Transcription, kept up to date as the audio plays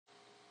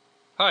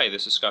Hi,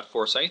 this is Scott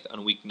Forsyth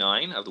on week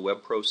 9 of the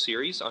Web Pro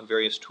series on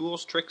various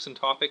tools, tricks, and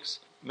topics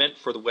meant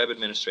for the web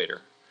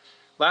administrator.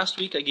 Last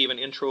week I gave an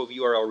intro of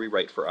URL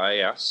rewrite for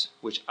IIS,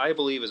 which I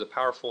believe is a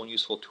powerful and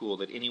useful tool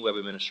that any web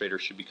administrator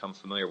should become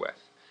familiar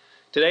with.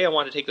 Today I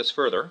want to take this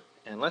further,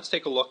 and let's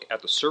take a look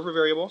at the server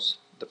variables,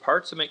 the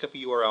parts that make up a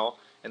URL,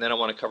 and then I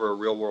want to cover a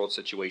real-world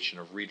situation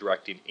of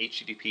redirecting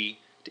HTTP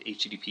to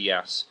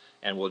HTTPS,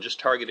 and we'll just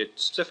target it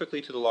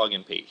specifically to the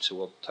login page, so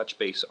we'll touch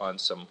base on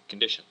some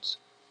conditions.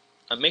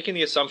 I'm making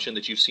the assumption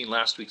that you've seen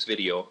last week's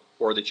video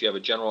or that you have a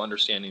general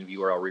understanding of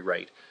URL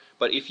rewrite.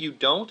 But if you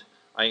don't,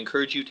 I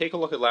encourage you to take a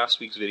look at last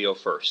week's video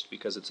first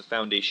because it's a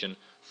foundation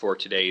for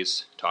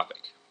today's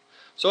topic.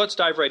 So let's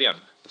dive right in.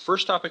 The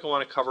first topic I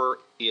want to cover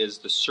is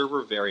the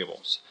server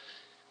variables.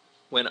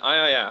 When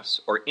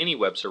IIS, or any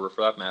web server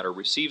for that matter,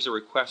 receives a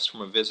request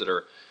from a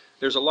visitor,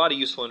 there's a lot of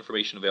useful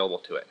information available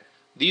to it.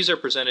 These are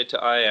presented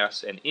to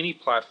IIS and any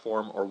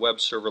platform or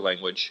web server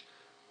language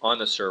on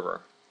the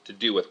server to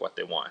do with what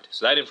they want.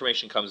 So that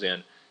information comes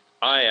in.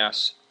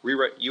 IIS,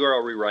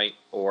 URL rewrite,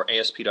 or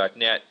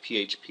ASP.NET,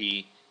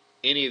 PHP,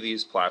 any of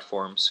these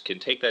platforms can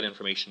take that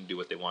information and do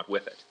what they want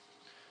with it.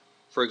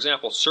 For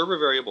example, server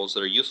variables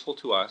that are useful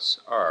to us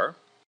are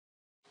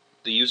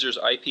the user's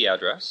IP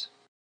address,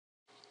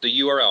 the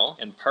URL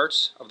and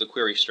parts of the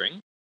query string,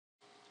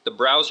 the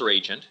browser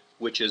agent,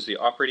 which is the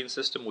operating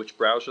system, which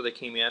browser they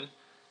came in,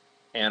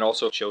 and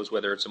also shows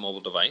whether it's a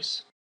mobile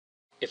device.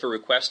 If a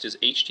request is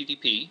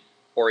HTTP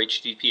or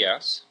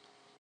HTTPS,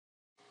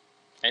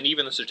 and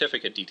even the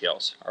certificate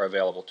details are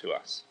available to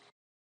us.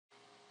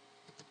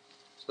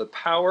 So the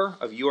power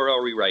of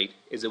URL rewrite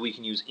is that we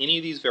can use any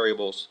of these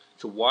variables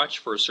to watch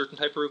for a certain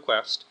type of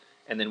request,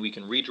 and then we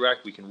can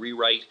redirect, we can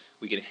rewrite,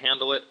 we can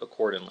handle it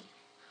accordingly.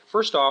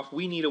 First off,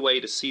 we need a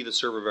way to see the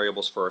server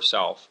variables for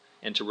ourselves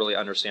and to really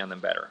understand them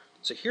better.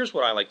 So here's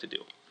what I like to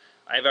do.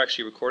 I've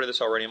actually recorded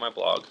this already in my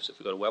blog, so if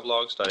you go to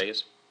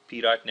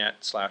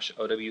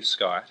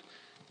weblogs.asp.net/owscott,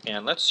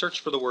 and let's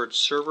search for the word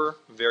server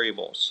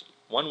variables.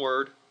 One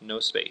word, no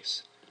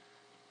space.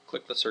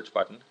 Click the search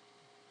button.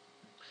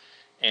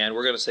 And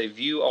we're going to say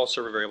view all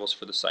server variables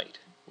for the site.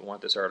 We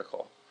want this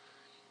article.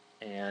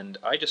 And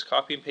I just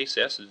copy and paste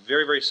this. It's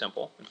very, very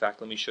simple. In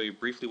fact, let me show you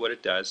briefly what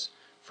it does.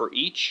 For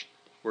each,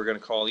 we're going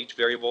to call each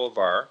variable a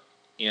var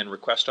in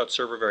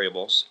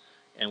request.serverVariables,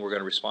 and we're going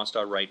to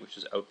response.write, which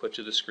is output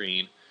to the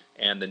screen,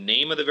 and the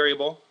name of the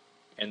variable,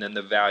 and then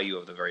the value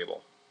of the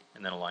variable,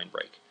 and then a line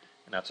break.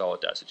 And that's all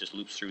it does. It just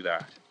loops through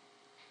that.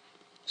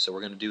 So we're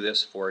going to do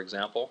this, for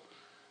example,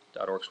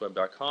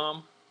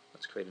 .orgsweb.com.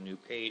 Let's create a new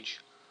page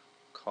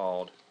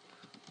called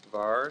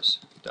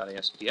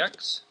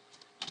vars.aspx.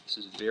 This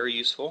is very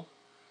useful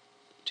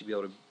to be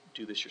able to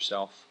do this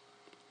yourself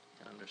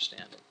and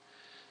understand it.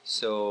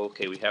 So,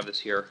 okay, we have this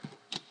here.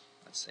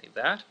 Let's save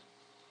that.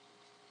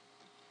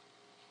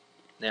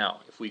 Now,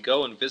 if we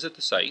go and visit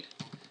the site,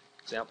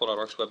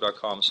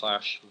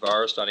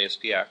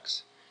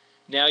 example.orgsweb.com/vars.aspx,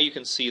 now you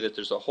can see that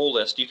there's a whole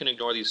list. You can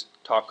ignore these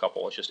top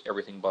couple. It's just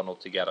everything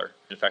bundled together.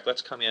 In fact,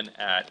 let's come in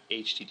at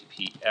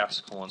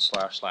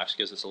https://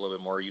 gives us a little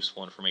bit more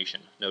useful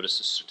information. Notice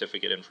the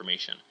certificate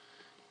information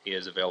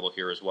is available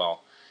here as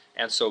well.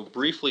 And so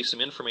briefly,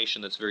 some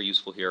information that's very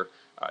useful here.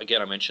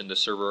 Again, I mentioned the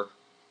server.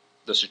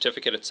 The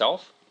certificate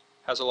itself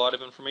has a lot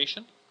of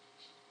information.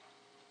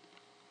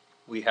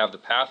 We have the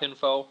path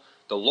info,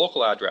 the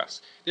local address.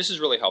 This is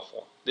really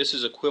helpful. This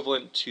is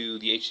equivalent to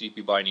the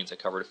HTTP bindings I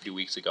covered a few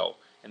weeks ago.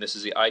 And this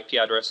is the IP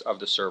address of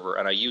the server,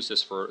 and I use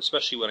this for,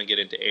 especially when I get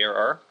into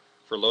ARR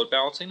for load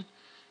balancing,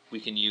 we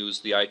can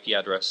use the IP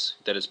address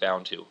that is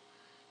bound to,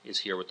 is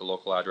here with the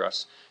local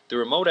address. The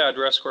remote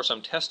address, of course,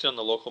 I'm testing on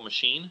the local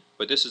machine,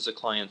 but this is the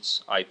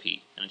client's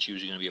IP, and it's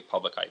usually going to be a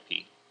public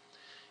IP.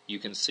 You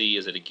can see,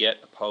 is it a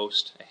get, a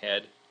post, a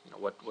head,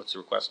 what's the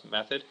request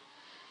method?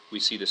 We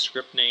see the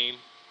script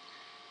name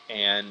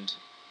and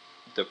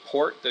the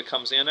port that it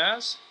comes in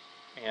as,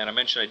 and I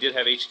mentioned I did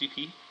have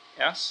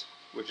HTTPS,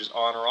 which is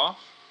on or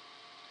off.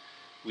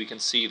 We can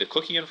see the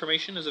cookie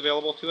information is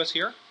available to us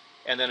here.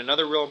 And then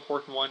another real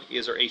important one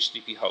is our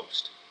HTTP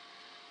host,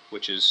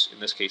 which is, in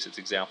this case, it's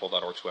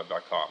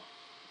example.orgsweb.com.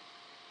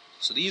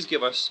 So these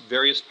give us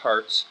various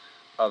parts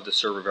of the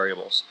server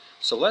variables.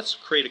 So let's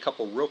create a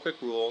couple real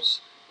quick rules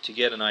to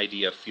get an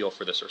idea, feel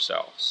for this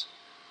ourselves.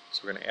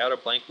 So we're going to add a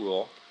blank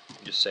rule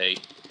and just say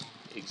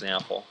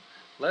example.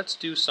 Let's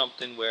do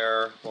something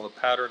where, well, the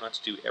pattern, let's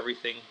do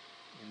everything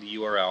in the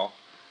URL.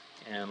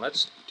 And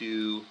let's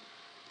do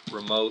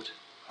remote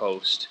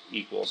host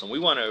equals. And we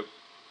want to,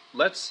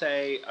 let's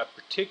say a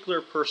particular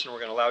person we're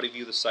going to allow to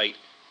view the site,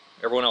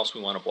 everyone else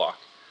we want to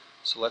block.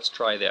 So let's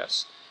try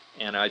this.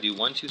 And I do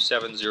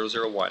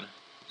 127.0.0.1.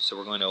 So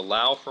we're going to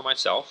allow for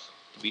myself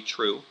to be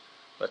true.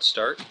 Let's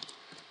start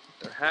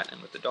with our hat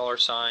and with the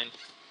 $sign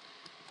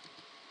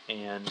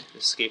and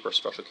escape our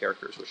special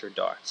characters, which are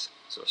dots.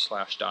 So a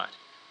slash dot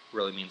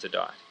really means a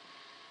dot.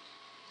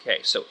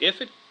 Okay, so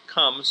if it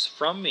comes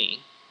from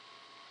me,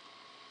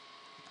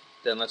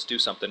 then let's do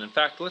something. In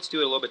fact, let's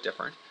do it a little bit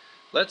different.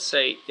 Let's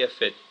say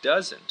if it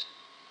doesn't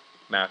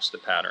match the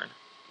pattern,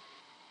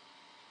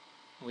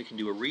 We can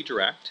do a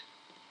redirect.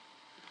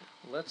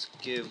 Let's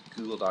give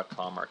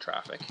google.com our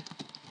traffic,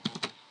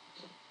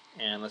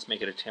 and let's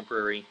make it a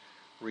temporary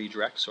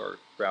redirect so our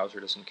browser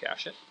doesn't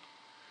cache it.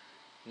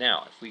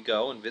 Now, if we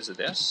go and visit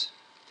this,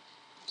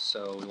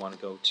 so we want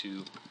to go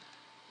to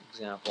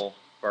example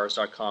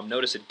bars.com,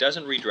 notice it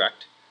doesn't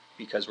redirect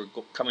because we're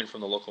coming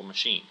from the local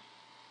machine.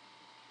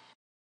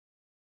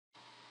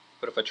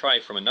 But if I try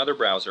from another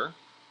browser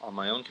on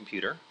my own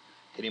computer,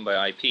 hitting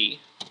by IP,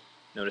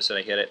 notice that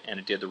I hit it and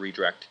it did the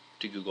redirect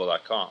to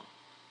google.com.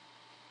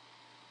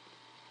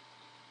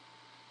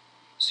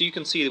 So you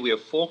can see that we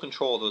have full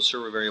control of those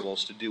server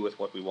variables to do with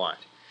what we want.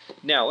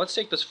 Now let's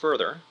take this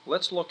further.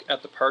 Let's look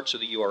at the parts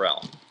of the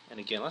URL. And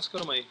again, let's go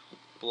to my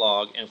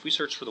blog, and if we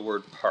search for the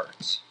word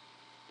parts,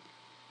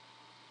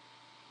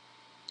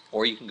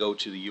 or you can go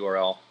to the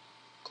URL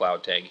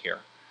cloud tag here.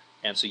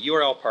 And so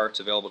URL parts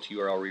available to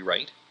URL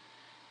rewrite.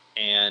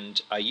 And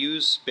I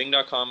use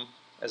bing.com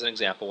as an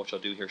example, which I'll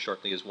do here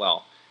shortly as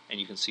well. And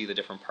you can see the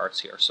different parts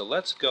here. So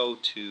let's go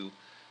to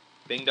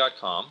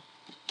bing.com,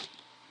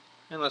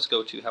 and let's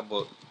go to, how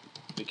about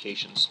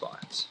vacation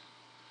spots?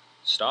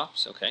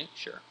 Stops? Okay,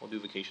 sure. We'll do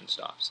vacation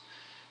stops.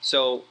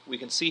 So we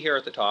can see here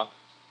at the top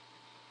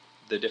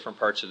the different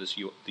parts of this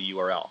the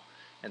URL.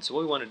 And so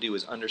what we want to do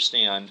is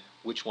understand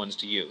which ones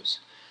to use.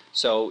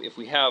 So if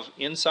we have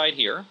inside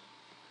here,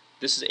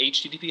 this is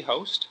HTTP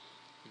host.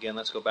 Again,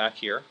 let's go back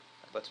here.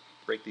 Let's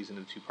break these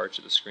into two parts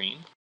of the screen.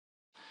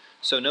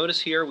 So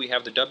notice here we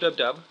have the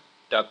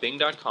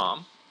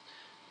www.bing.com.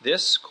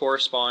 This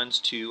corresponds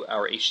to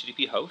our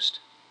HTTP host.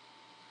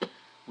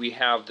 We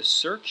have the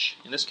search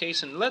in this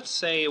case, and let's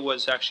say it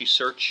was actually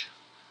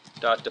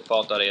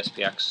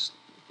search.default.aspx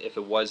if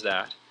it was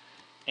that.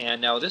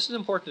 And now this is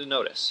important to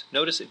notice.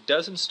 Notice it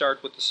doesn't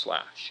start with the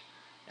slash.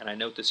 And I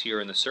note this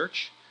here in the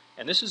search.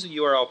 And this is the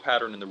URL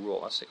pattern in the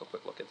rule. Let's take a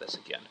quick look at this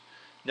again.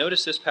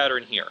 Notice this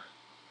pattern here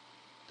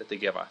that they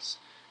give us.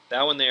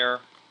 That one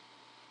there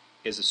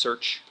is a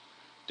search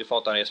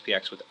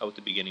default.aspx without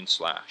the beginning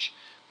slash.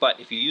 But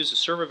if you use the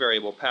server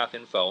variable path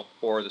info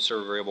or the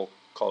server variable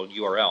called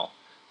URL,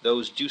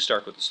 those do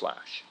start with the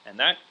slash. And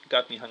that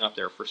got me hung up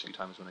there first few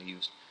times when I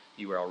used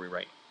URL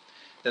rewrite.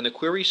 Then the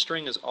query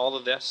string is all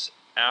of this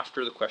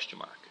after the question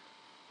mark.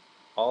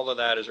 All of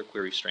that is our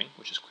query string,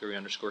 which is query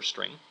underscore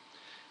string.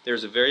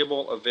 There's a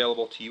variable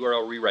available to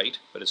URL rewrite,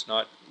 but it's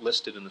not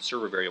listed in the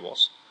server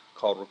variables,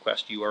 called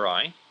request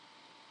URI.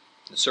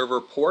 The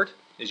server port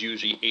is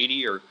usually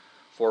 80 or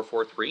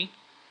 443.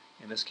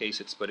 In this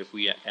case it's, but if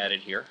we add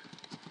it here,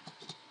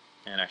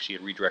 and actually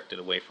it redirected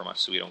away from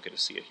us so we don't get to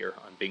see it here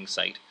on Bing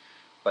site.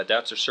 But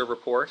that's our server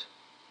port.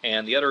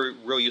 And the other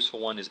real useful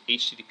one is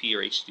HTTP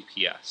or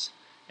HTTPS.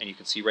 And you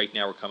can see right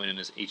now we're coming in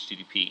as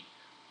HTTP.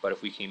 But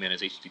if we came in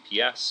as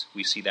HTTPS,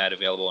 we see that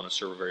available in a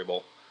server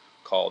variable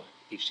called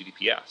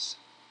HTTPS.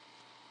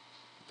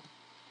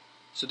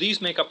 So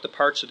these make up the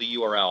parts of the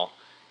URL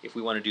if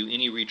we want to do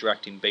any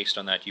redirecting based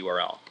on that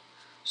URL.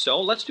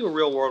 So let's do a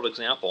real world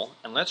example,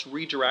 and let's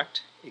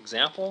redirect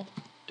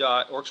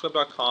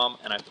example.orcsweb.com,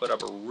 and I put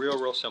up a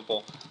real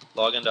simple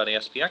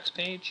login.aspx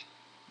page,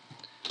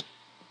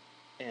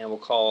 and we'll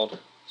call it,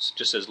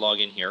 just says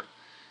login here.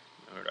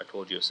 I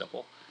told you it's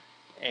simple.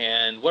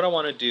 And what I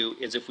want to do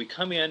is if we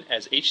come in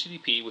as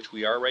HTTP, which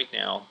we are right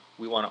now,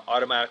 we want to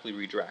automatically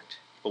redirect.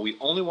 But we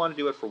only want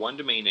to do it for one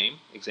domain name,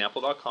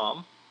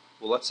 example.com.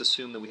 Well, let's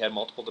assume that we had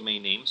multiple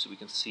domain names so we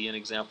can see an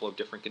example of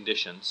different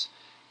conditions.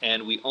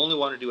 And we only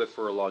want to do it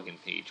for a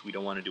login page. We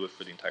don't want to do it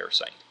for the entire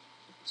site.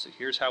 So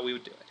here's how we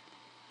would do it.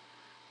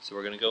 So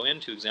we're going to go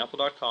into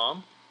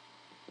example.com,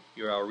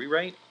 URL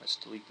rewrite. Let's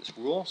delete this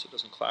rule so it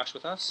doesn't clash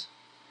with us.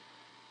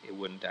 It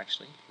wouldn't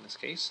actually in this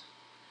case.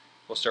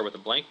 We'll start with a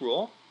blank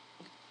rule.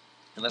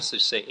 And let's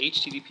just say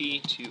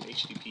HTTP to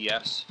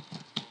HTTPS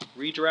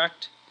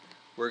redirect.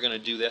 We're going to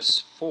do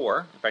this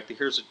for, in fact,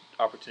 here's an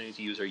opportunity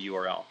to use our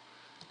URL.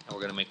 And we're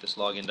going to make this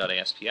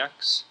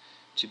login.aspx.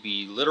 To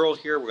be literal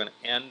here, we're going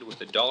to end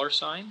with a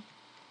 $sign.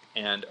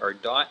 And our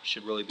dot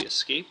should really be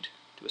escaped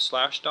to a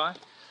slash dot.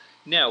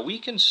 Now, we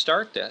can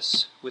start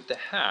this with the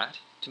hat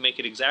to make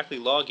it exactly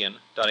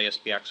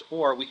login.aspx,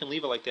 or we can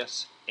leave it like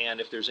this, and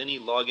if there's any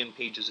login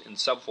pages in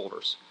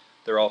subfolders,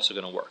 they're also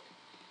going to work,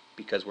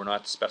 because we're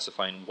not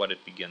specifying what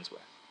it begins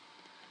with.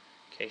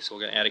 Okay, so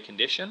we're going to add a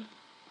condition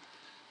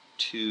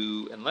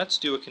to, and let's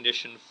do a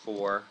condition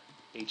for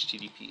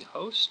HTTP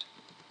host.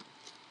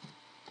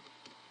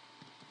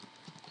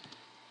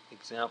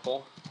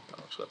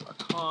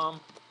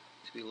 Example.orcsweb.com.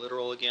 To be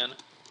literal again,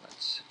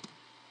 let's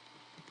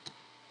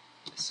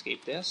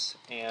escape this,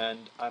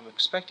 and I'm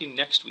expecting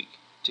next week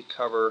to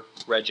cover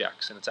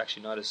regex, and it's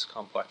actually not as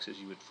complex as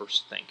you would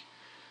first think.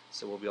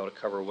 So we'll be able to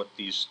cover what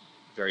these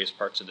various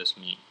parts of this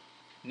mean.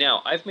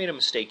 Now, I've made a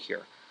mistake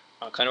here,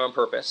 kind of on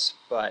purpose,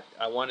 but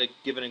I want to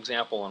give an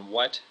example on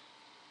what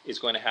is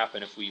going to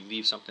happen if we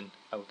leave something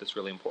out that's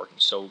really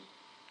important. So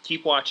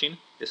keep watching.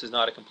 This is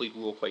not a complete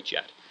rule quite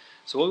yet.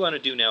 So what we want to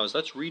do now is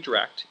let's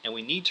redirect, and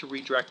we need to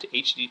redirect to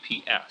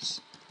HTTPS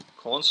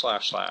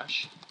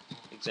 //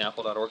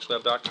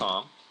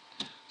 example.orcsweb.com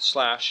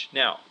 /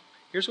 Now,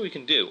 here's what we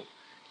can do.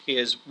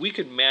 is we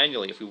could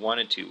manually, if we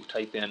wanted to,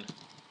 type in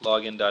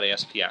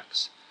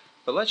login.aspx.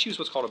 But let's use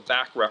what's called a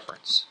back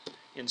reference.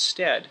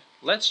 Instead,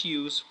 let's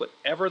use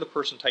whatever the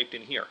person typed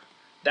in here.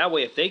 That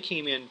way, if they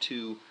came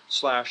into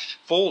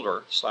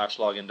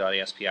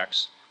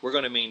 /folder/login.aspx, we're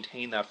going to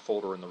maintain that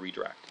folder in the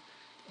redirect.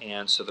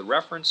 And so the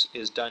reference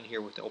is done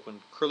here with the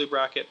open curly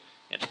bracket,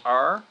 and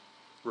R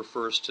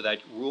refers to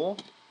that rule,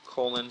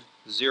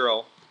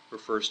 :0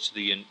 refers to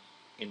the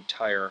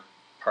entire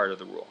part of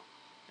the rule.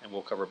 And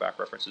we'll cover back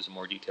references in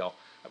more detail,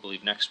 I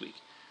believe, next week.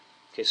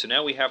 Okay, so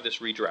now we have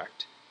this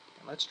redirect.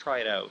 And let's try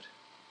it out.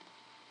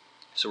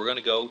 So we're going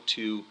to go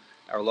to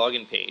our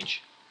login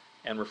page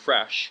and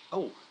refresh.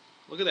 Oh,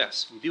 look at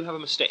this. We do have a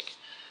mistake.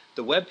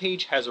 The web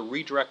page has a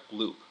redirect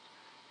loop.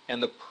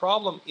 And the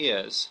problem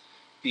is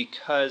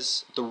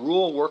because the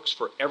rule works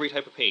for every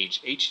type of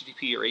page,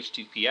 HTTP or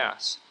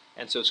HTTPS,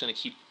 and so it's going to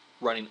keep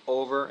running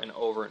over and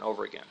over and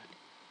over again.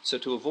 So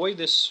to avoid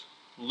this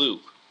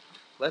loop,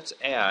 let's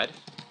add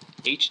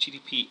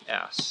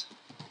HTTPS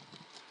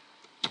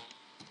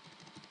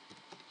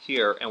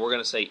here, and we're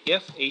going to say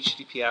if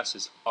HTTPS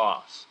is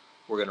off,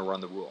 we're going to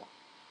run the rule.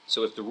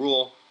 So if the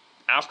rule,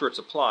 after it's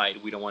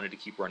applied, we don't want it to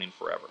keep running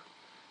forever.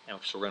 And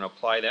so we're going to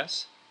apply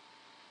this,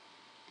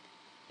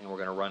 and we're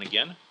going to run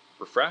again,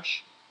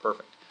 refresh,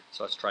 perfect.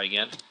 So let's try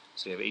again.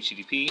 So we have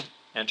HTTP,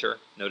 enter,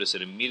 notice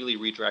it immediately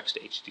redirects to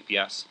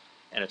HTTPS,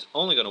 and it's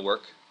only going to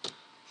work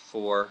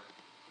for,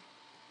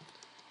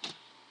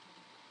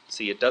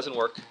 see, it doesn't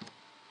work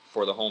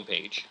for the home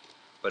page,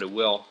 but it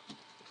will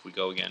if we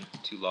go again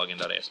to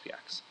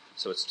login.aspx.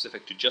 So it's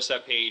specific to just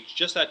that page,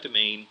 just that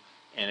domain,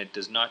 and it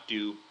does not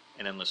do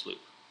an endless loop.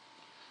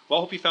 Well,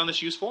 I hope you found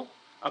this useful.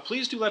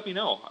 Please do let me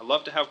know. I'd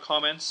love to have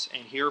comments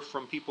and hear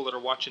from people that are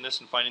watching this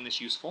and finding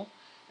this useful.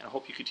 And I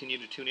hope you continue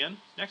to tune in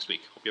next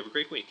week. Hope you have a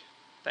great week.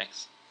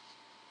 Thanks.